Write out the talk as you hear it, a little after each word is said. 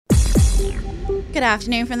Good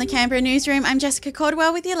afternoon from the Canberra newsroom. I'm Jessica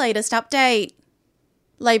Cordwell with your latest update.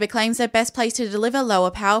 Labor claims they're best placed to deliver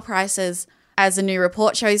lower power prices, as a new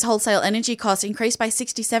report shows wholesale energy costs increased by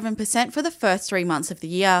 67% for the first 3 months of the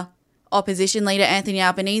year. Opposition leader Anthony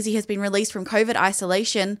Albanese has been released from COVID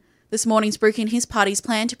isolation. This morning's broken his party's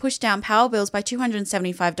plan to push down power bills by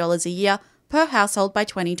 $275 a year per household by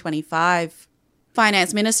 2025.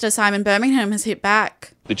 Finance Minister Simon Birmingham has hit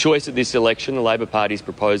back. The choice at this election, the Labor Party is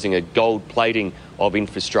proposing a gold plating of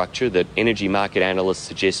infrastructure that energy market analysts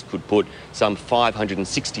suggest could put some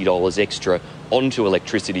 $560 extra onto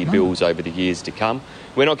electricity bills over the years to come.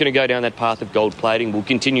 We're not going to go down that path of gold plating. We'll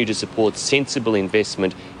continue to support sensible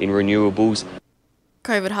investment in renewables.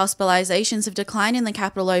 COVID hospitalisations have declined in the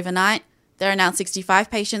capital overnight. There are now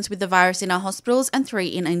 65 patients with the virus in our hospitals and 3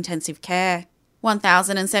 in intensive care.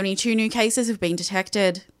 1,072 new cases have been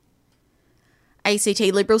detected. ACT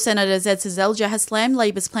Liberal Senator Zed Seselja has slammed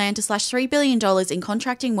Labor's plan to slash $3 billion in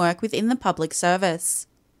contracting work within the public service.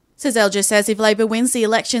 Seselja says if Labor wins the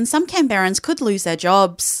election, some Canberrans could lose their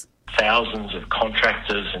jobs. Thousands of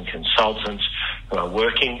contractors and consultants who are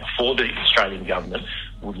working for the Australian government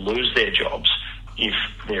would lose their jobs if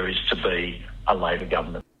there is to be a Labor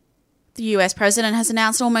government. The US President has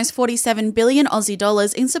announced almost 47 billion Aussie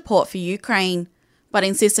dollars in support for Ukraine, but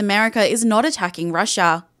insists America is not attacking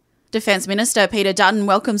Russia. Defence Minister Peter Dutton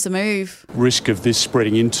welcomes the move. Risk of this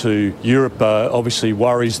spreading into Europe obviously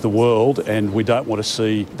worries the world, and we don't want to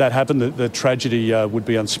see that happen. The tragedy would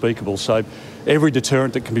be unspeakable. So every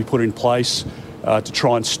deterrent that can be put in place to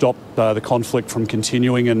try and stop the conflict from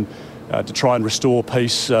continuing and to try and restore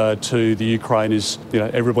peace to the Ukraine is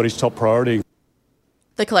everybody's top priority.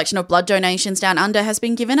 The collection of blood donations down under has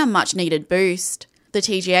been given a much-needed boost. The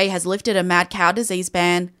TGA has lifted a mad cow disease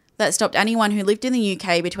ban that stopped anyone who lived in the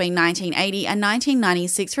UK between 1980 and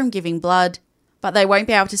 1996 from giving blood, but they won't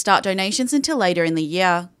be able to start donations until later in the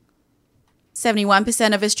year.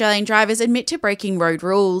 71% of Australian drivers admit to breaking road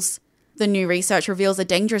rules. The new research reveals a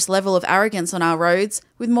dangerous level of arrogance on our roads,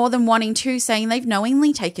 with more than 1 in 2 saying they've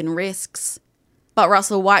knowingly taken risks. But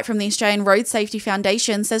Russell White from the Australian Road Safety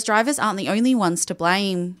Foundation says drivers aren't the only ones to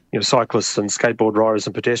blame. Cyclists and skateboard riders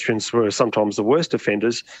and pedestrians were sometimes the worst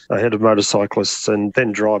offenders ahead of motorcyclists, and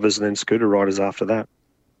then drivers and then scooter riders after that.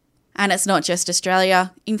 And it's not just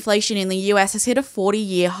Australia. Inflation in the US has hit a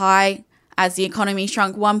 40-year high, as the economy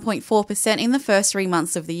shrunk 1.4% in the first 3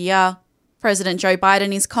 months of the year. President Joe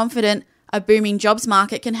Biden is confident a booming jobs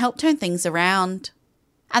market can help turn things around.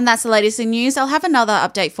 And that's the latest in news. I'll have another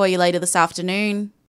update for you later this afternoon.